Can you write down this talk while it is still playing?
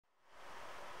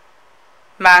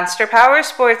Monster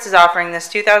Powersports is offering this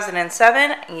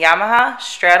 2007 Yamaha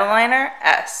Stratoliner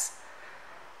S.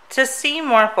 To see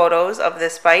more photos of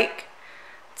this bike,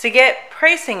 to get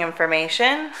pricing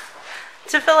information,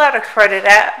 to fill out a credit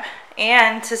app,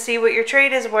 and to see what your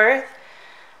trade is worth,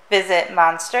 visit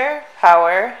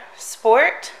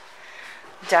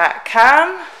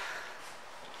monsterpowersport.com.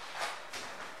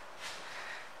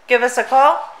 Give us a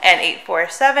call at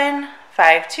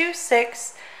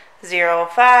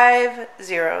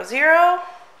 847-526-0500,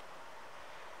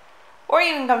 or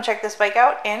you can come check this bike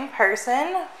out in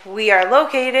person. We are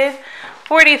located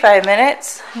 45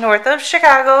 minutes north of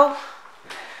Chicago,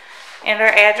 and our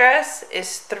address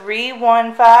is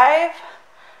 315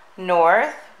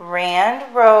 North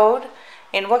Rand Road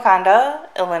in Wauconda,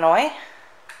 Illinois.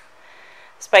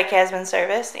 This bike has been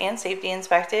serviced and safety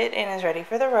inspected and is ready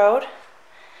for the road.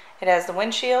 It has the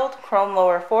windshield, chrome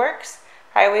lower forks,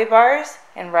 highway bars,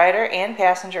 and rider and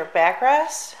passenger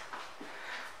backrest.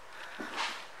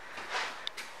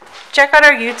 Check out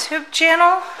our YouTube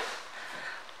channel,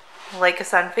 like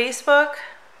us on Facebook,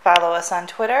 follow us on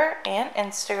Twitter and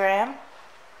Instagram.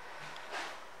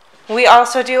 We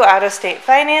also do out-of-state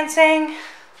financing,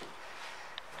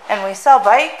 and we sell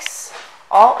bikes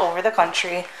all over the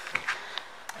country.